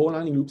pore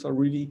lining loops are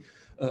really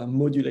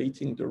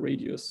modulating the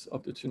radius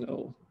of the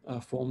tunnel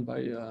formed by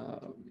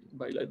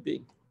lead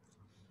B.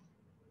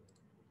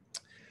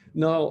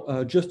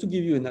 Now, just to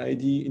give you an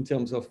idea in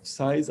terms of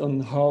size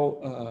on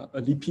how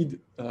a lipid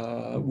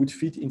would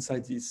fit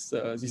inside this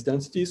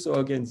density. So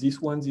again, this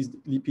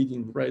lipid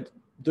in red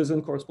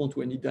doesn't correspond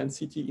to any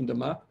density in the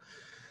map,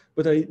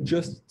 but I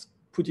just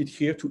put it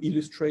here to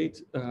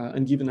illustrate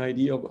and give an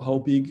idea of how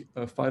big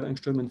 5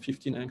 angstrom and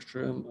 15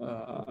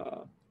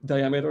 angstrom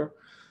diameter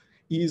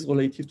is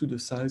relative to the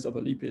size of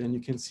a lipid. And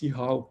you can see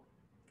how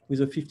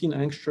with a 15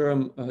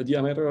 angstrom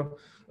diameter,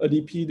 a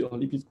lipid or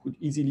lipids could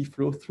easily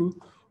flow through,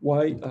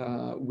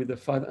 while with a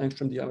 5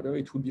 angstrom diameter,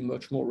 it would be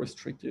much more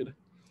restricted.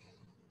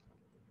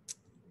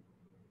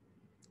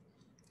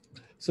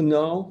 So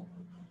now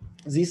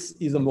this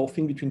is a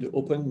morphing between the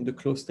open and the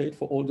closed state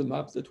for all the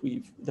maps that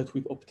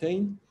we've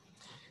obtained.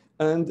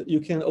 And you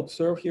can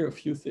observe here a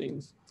few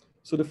things.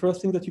 So the first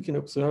thing that you can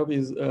observe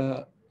is,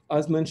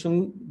 as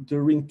mentioned,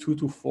 the ring 2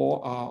 to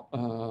 4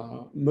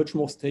 are much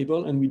more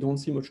stable and we don't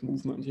see much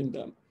movement in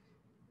them.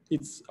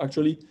 It's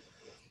actually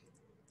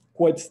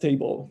quite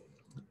stable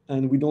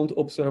and we don't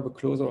observe a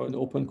closed or an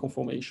open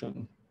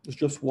conformation. It's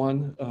just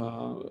one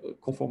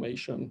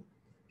conformation.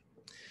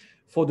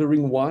 For the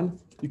ring 1,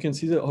 you can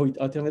see how it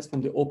alternates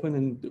from the open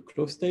and the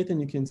closed state,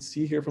 and you can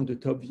see here from the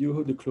top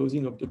view the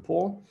closing of the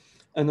pore.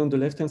 And on the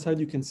left-hand side,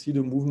 you can see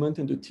the movement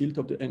and the tilt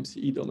of the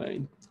MCE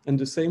domain. And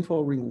the same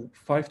for ring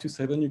 5 to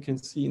 7, you can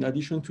see in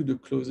addition to the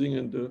closing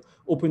and the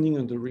opening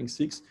on the ring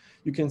 6,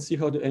 you can see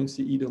how the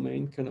MCE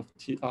domain kind of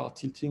are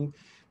tilting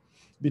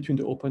between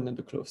the open and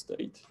the closed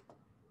state.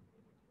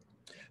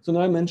 So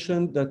now I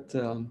mentioned that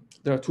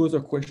there are two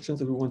other questions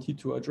that we wanted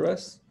to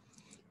address,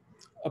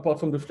 apart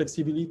from the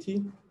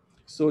flexibility.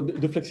 So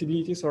the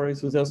flexibility, sorry,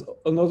 so there's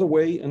another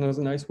way,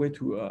 another nice way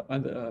to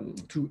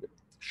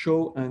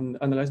show and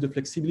analyze the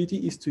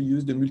flexibility is to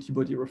use the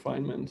multi-body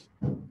refinement.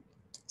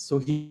 So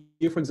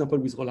here, for example,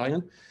 with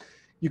Reliant,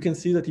 you can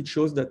see that it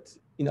shows that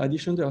in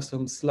addition, there are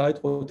some slight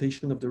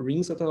rotation of the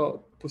rings that are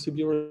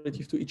possibly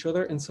relative to each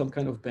other and some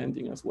kind of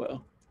bending as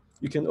well.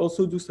 You can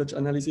also do such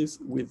analysis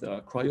with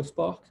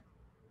CryoSpark.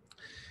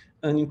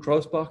 And in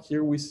CryoSpark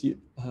here, we see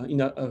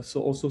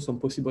so also some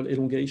possible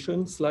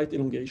elongation, slight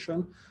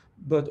elongation,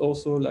 but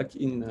also like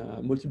in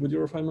multi-body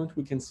refinement,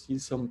 we can see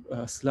some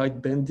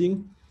slight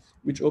bending,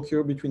 which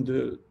occur between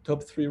the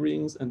top 3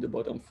 rings and the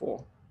bottom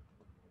 4.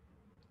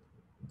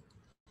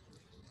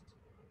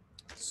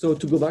 So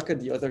to go back at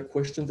the other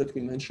question that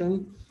we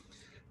mentioned,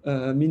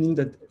 meaning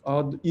that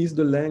is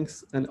the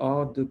length and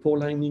are the pore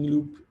lining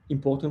loop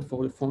important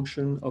for the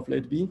function of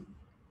lead B?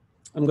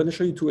 I'm going to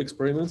show you 2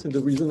 experiments, and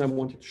the reason I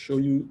wanted to show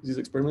you these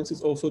experiments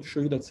is also to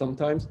show you that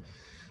sometimes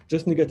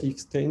just negative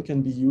stain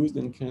can be used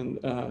and can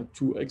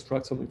to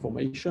extract some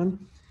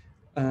information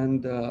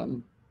and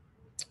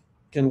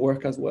can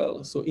work as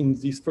well. So in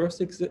this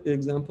first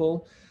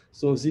example,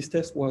 so this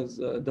test was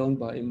done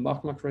by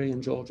Mark McRae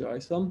and Georgia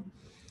Isom,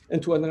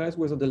 and to analyze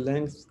whether the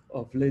length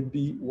of lead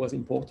B was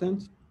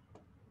important.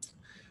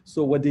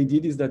 So what they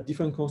did is that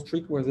different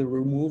constrict where they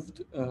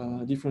removed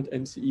different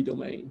MCE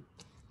domain.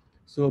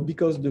 So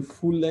because the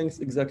full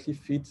length exactly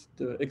fits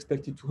the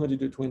expected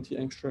 220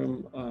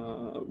 angstrom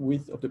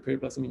width of the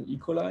periplasm in E.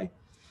 coli,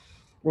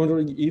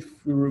 wondering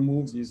if we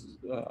remove these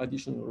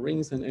additional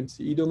rings and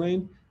MCE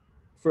domain,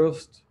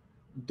 first,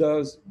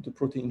 does the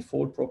protein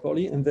fold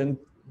properly? And then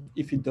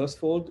if it does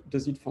fold,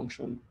 does it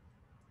function?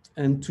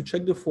 And to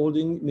check the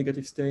folding,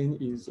 negative stain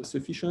is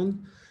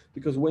sufficient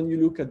because when you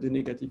look at the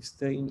negative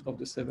stain of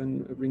the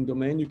 7 ring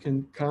domain, you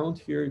can count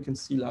here, you can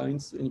see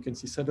lines and you can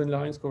see 7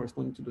 lines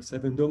corresponding to the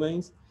 7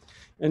 domains.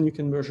 And you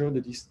can measure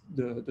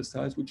the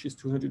size, which is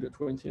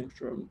 220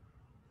 angstrom.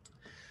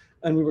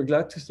 And we were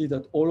glad to see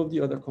that all of the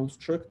other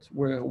constructs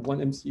where 1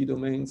 MCE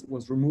domain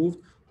was removed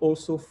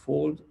also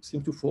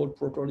seem to fold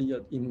properly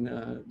in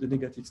the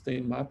negative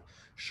stain map,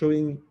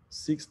 showing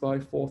 6,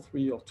 5, 4,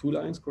 3, or 2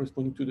 lines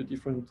corresponding to the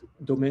different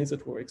domains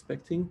that we're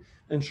expecting,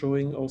 and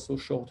showing also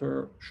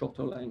shorter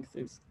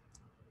lengths.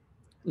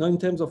 Now, in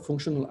terms of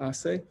functional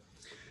assay,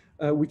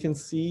 we can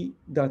see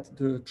that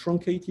the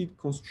truncated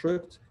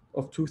construct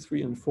of 2,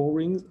 3, and 4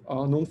 rings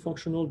are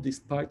non-functional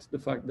despite the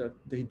fact that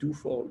they do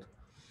fold.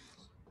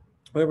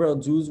 However,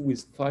 those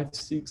with 5,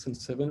 6, and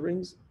 7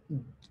 rings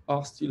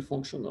are still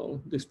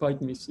functional despite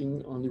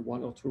missing only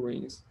 1 or 2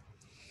 rings,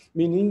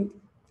 meaning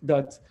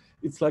that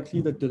it's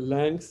likely that the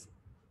length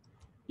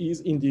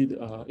is indeed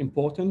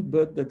important,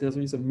 but that there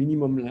is a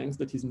minimum length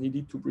that is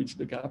needed to bridge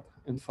the gap,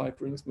 and 5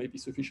 rings may be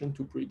sufficient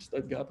to bridge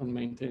that gap and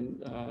maintain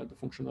the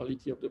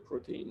functionality of the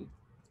protein.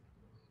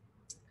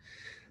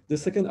 The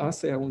second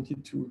assay I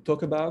wanted to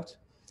talk about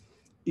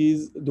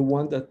is the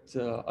one that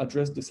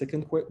addressed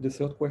the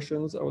third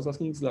questions I was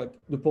asking. Is like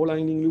the pore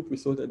lining loop. We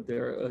saw that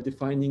they're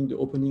defining the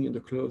opening and the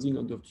closing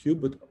of the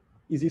tube, but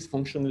is this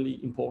functionally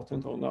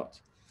important or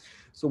not?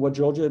 So what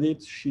Georgia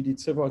did, she did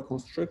several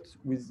constructs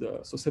with,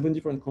 so 7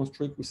 different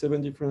constructs with 7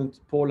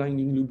 different pore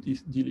lining loop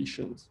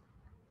deletions.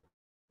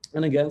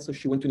 And again, so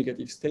she went to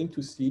negative stain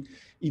to see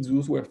if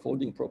those were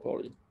folding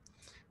properly.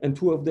 And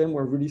 2 of them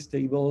were really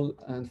stable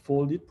and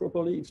folded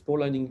properly. It's pore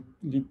lining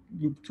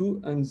loop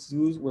 2, and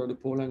those where the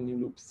pore lining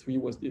loop 3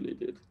 was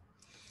deleted.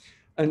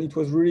 And it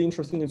was really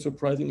interesting and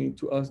surprising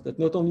to us that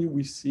not only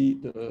we see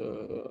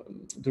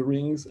the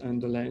rings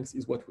and the length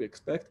is what we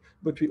expect,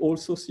 but we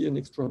also see an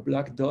extra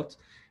black dot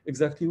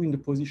exactly in the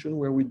position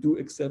where we do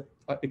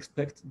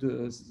expect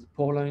the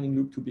pore lining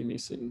loop to be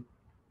missing.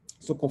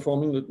 So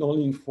confirming that not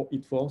only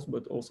it forms,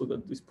 but also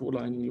that this pore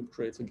lining loop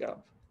creates a gap.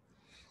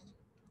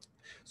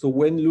 So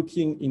when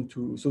looking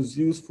into, so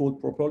those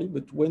fold properly,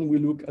 but when we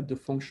look at the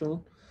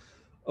function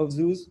of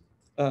those,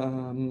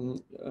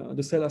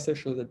 the cell assay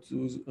shows that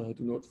those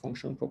do not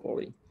function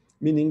properly,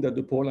 meaning that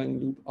the pore lining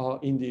loop are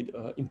indeed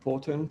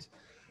important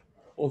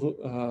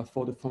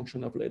for the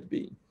function of lead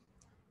B.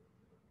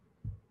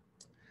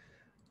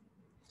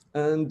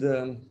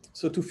 And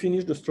so to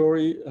finish the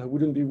story,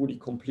 wouldn't be really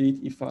complete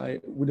if I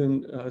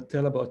wouldn't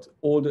tell about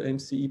all the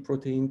MCE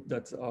proteins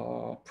that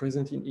are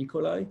present in E.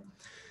 coli.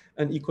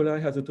 And E.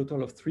 coli has a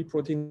total of 3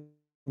 proteins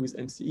with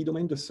MCE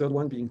domain, the third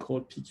one being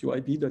called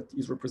PQIB that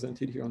is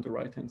represented here on the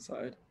right-hand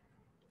side.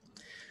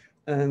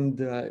 And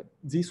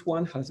this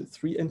one has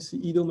 3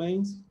 MCE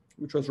domains,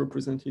 which was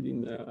represented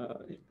in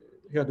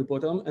here at the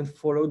bottom and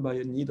followed by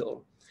a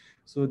needle.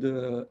 So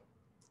the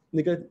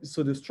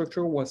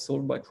structure was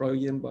solved by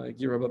Cryo EM by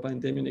Girababa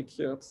and Dominic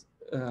Hertz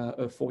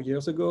 4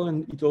 years ago.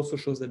 And it also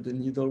shows that the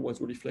needle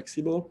was really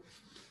flexible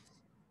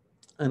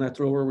and at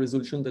lower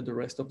resolution than the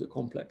rest of the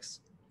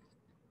complex.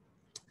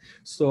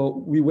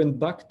 So we went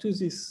back to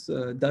this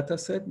data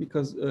set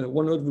because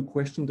one of the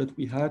questions that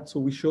we had, so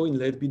we show in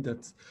lead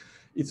that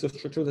it's a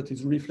structure that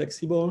is really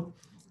flexible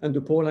and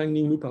the pore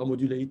lining loop are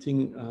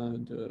modulating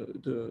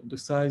the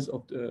size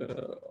of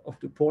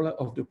the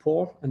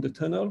pore and the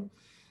tunnel.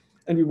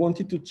 And we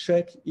wanted to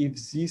check if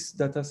this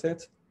data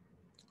set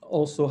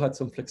also had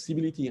some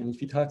flexibility, and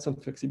if it had some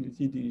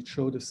flexibility, did it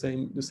show the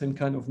same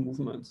kind of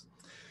movements?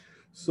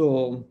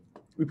 So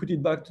we put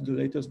it back to the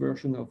latest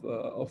version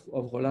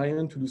of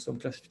Reliant to do some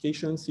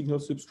classification, signal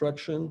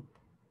subtraction,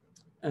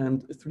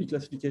 and 3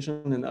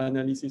 classification and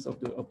analysis of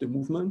the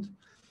movement.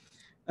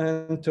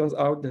 And it turns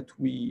out that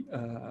we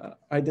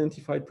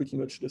identified pretty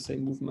much the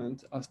same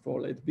movement as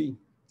for lead-B.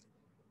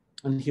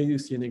 And here you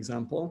see an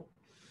example.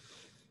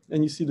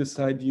 And you see the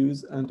side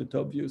views and the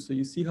top views. So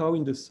you see how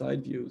in the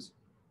side views,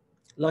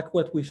 like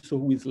what we saw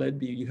with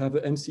lead-B, you have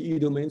MCE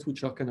domains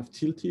which are kind of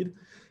tilted,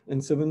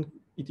 and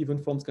it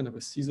even forms kind of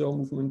a scissor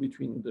movement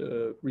between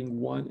the ring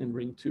 1 and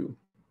ring 2.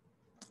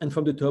 And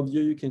from the top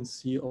view, you can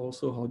see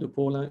also how the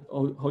pore line,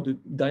 how the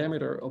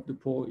diameter of the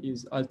pore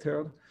is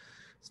altered,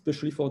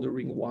 especially for the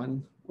ring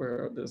 1,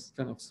 where there's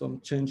kind of some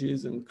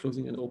changes and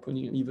closing and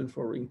opening, and even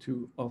for ring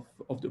 2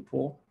 of the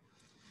pore,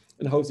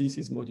 and how this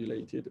is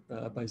modulated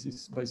by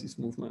this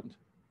movement.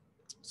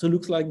 So it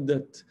looks like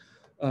that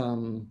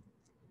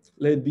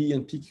lead-B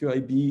and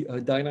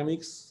PQIB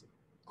dynamics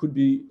could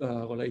be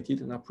related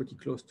and are pretty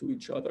close to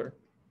each other.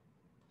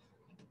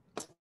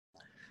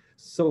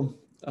 So,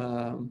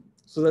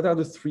 so that are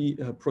the 3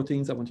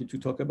 proteins I wanted to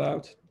talk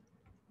about.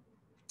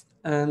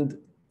 And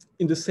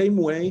in the same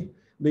way,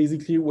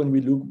 basically, when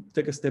we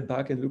take a step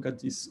back and look at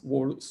this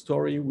whole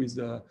story with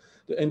the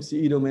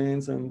MCE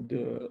domains and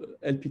the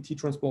LPT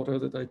transporter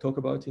that I talked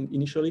about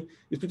initially,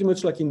 it's pretty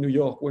much like in New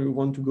York, when we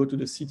want to go to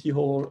the City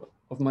Hall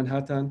of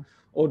Manhattan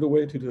all the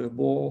way to the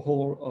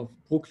borehole of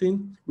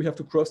Brooklyn. We have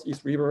to cross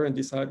East River and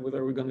decide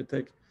whether we're going to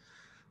take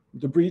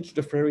the bridge,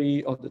 the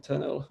ferry, or the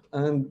tunnel.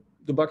 And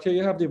the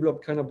bacteria have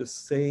developed kind of the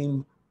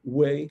same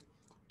way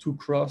to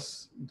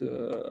cross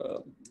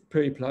the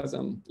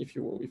periplasm, if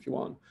you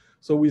want.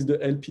 So with the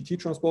LPT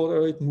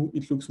transporter,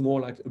 it looks more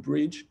like a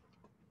bridge,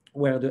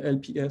 where the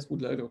LPS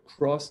would let it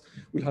cross.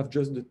 We'll have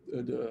just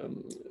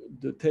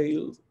the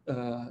tail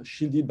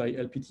shielded by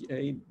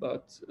LPTA,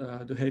 but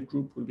the head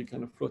group will be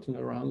kind of floating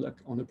around like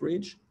on a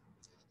bridge.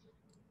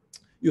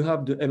 You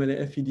have the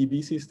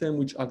MLA-FEDB system,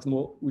 which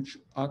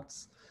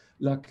acts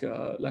like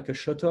a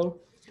shuttle,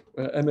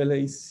 where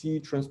MLA-C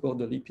transport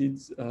the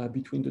lipids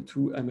between the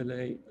 2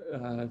 MLA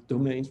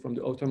domains from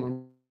the outer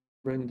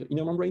membrane and the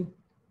inner membrane.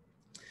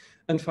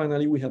 And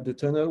finally, we have the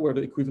tunnel, where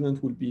the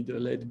equivalent would be the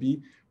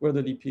lead-B, where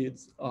the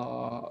lipids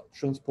are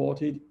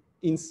transported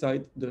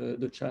inside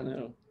the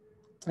channel.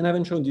 And I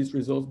haven't shown these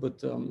results,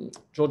 but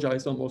George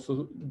Isom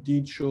also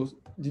did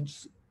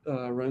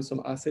run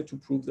some assay to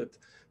prove that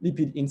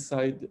lipid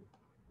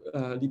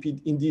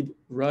indeed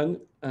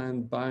run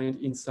and bind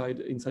inside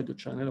the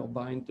channel, or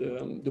bind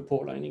the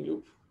pore lining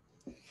loop.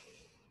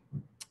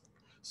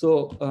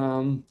 So,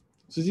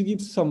 so this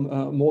gives some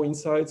more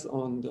insights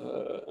on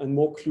and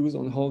more clues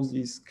on how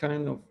these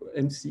kind of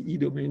MCE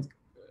domains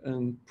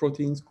and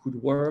proteins could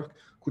work,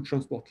 could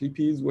transport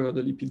lipids, where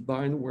the lipids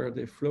bind, where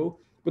they flow.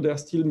 But there are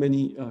still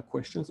many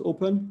questions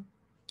open.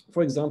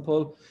 For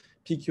example,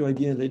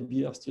 PQIB and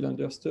lead-B are still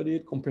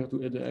understudied compared to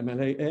the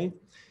MLA-A,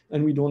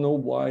 and we don't know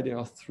why there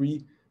are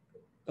 3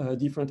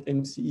 different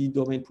MCE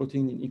domain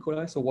proteins in E.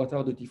 coli. So what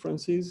are the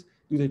differences?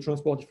 Do they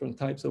transport different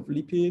types of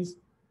lipids,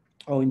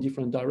 or in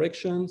different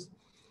directions,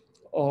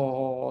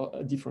 or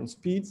different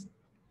speeds?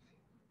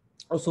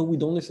 Also, we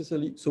don't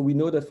necessarily, so we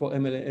know that for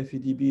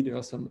MLA-FEDB, there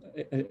are some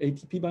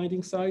ATP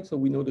binding sites, so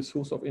we know the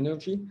source of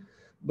energy,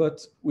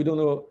 but we don't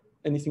know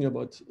anything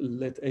about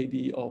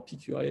lead-AB or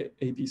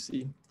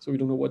PQI-ABC. So we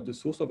don't know what the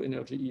source of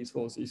energy is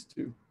for these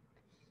 2.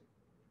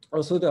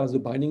 Also, there are the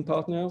binding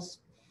partners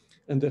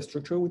and their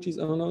structure, which is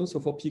unknown. So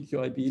for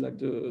PQIB, like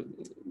the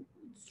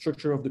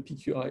structure of the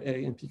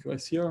PQI-A and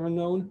PQI-C are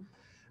unknown.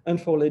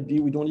 And for lead-B,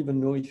 we don't even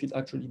know if it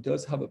actually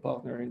does have a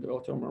partner in the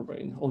outer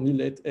membrane. Only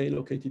lead-A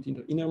located in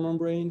the inner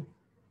membrane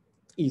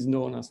is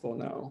known as for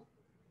now.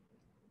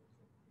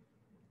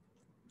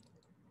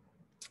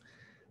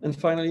 And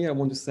finally, I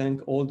want to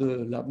thank all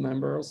the lab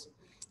members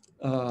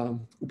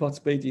who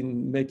participate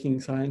in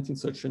making science in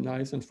such a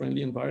nice and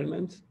friendly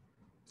environment.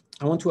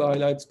 I want to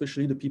highlight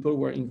especially the people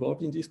who are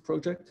involved in this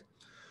project.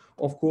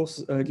 Of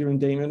course, Gary and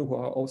Damon, who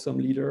are awesome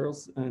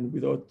leaders, and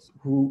without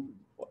who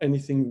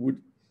anything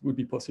would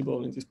be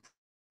possible in this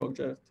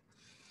project.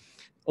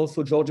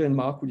 Also, Georgia and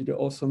Mark, who did an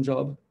awesome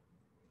job.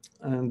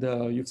 And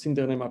you've seen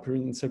their name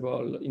appearing in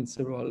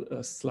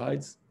several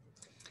slides.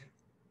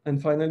 And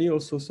finally,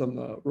 also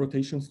some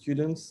rotation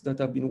students that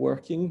have been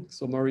working.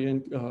 So Maria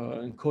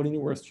and Colin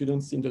were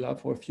students in the lab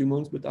for a few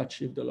months, but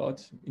achieved a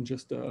lot in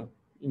just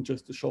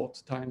a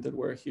short time that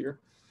we're here.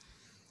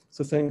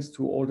 So thanks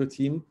to all the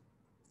team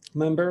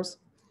members.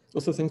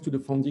 Also thanks to the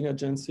funding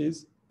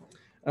agencies.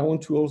 I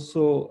want to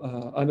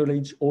also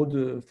acknowledge all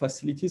the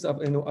facilities at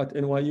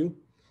NYU.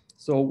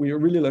 So we are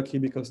really lucky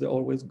because they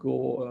always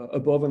go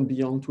above and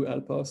beyond to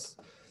help us.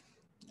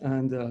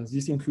 And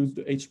this includes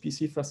the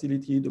HPC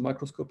facility, the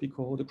microscopy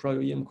core, the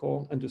Cryo EM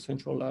core, and the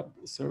central lab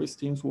service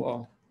teams who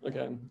are,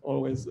 again,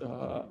 always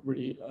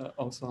really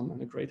awesome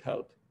and a great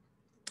help.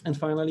 And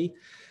finally,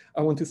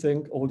 I want to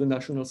thank all the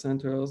national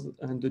centers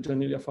and the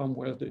Janelia farm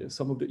where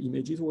some of the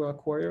images were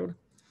acquired,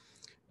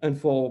 and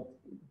for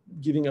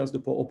giving us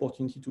the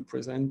opportunity to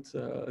present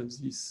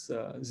this,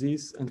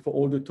 and for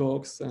all the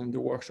talks and the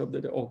workshop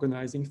that they're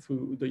organizing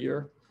through the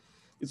year.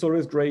 It's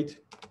always great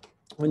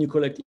when you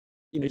collect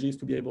images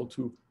to be able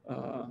to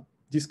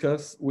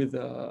discuss with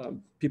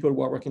people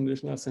who are working in the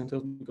national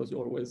centers, because you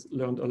always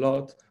learn a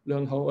lot,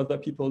 learn how other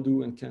people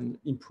do and can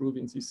improve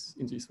in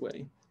this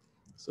way.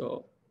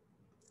 So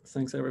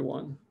thanks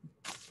everyone.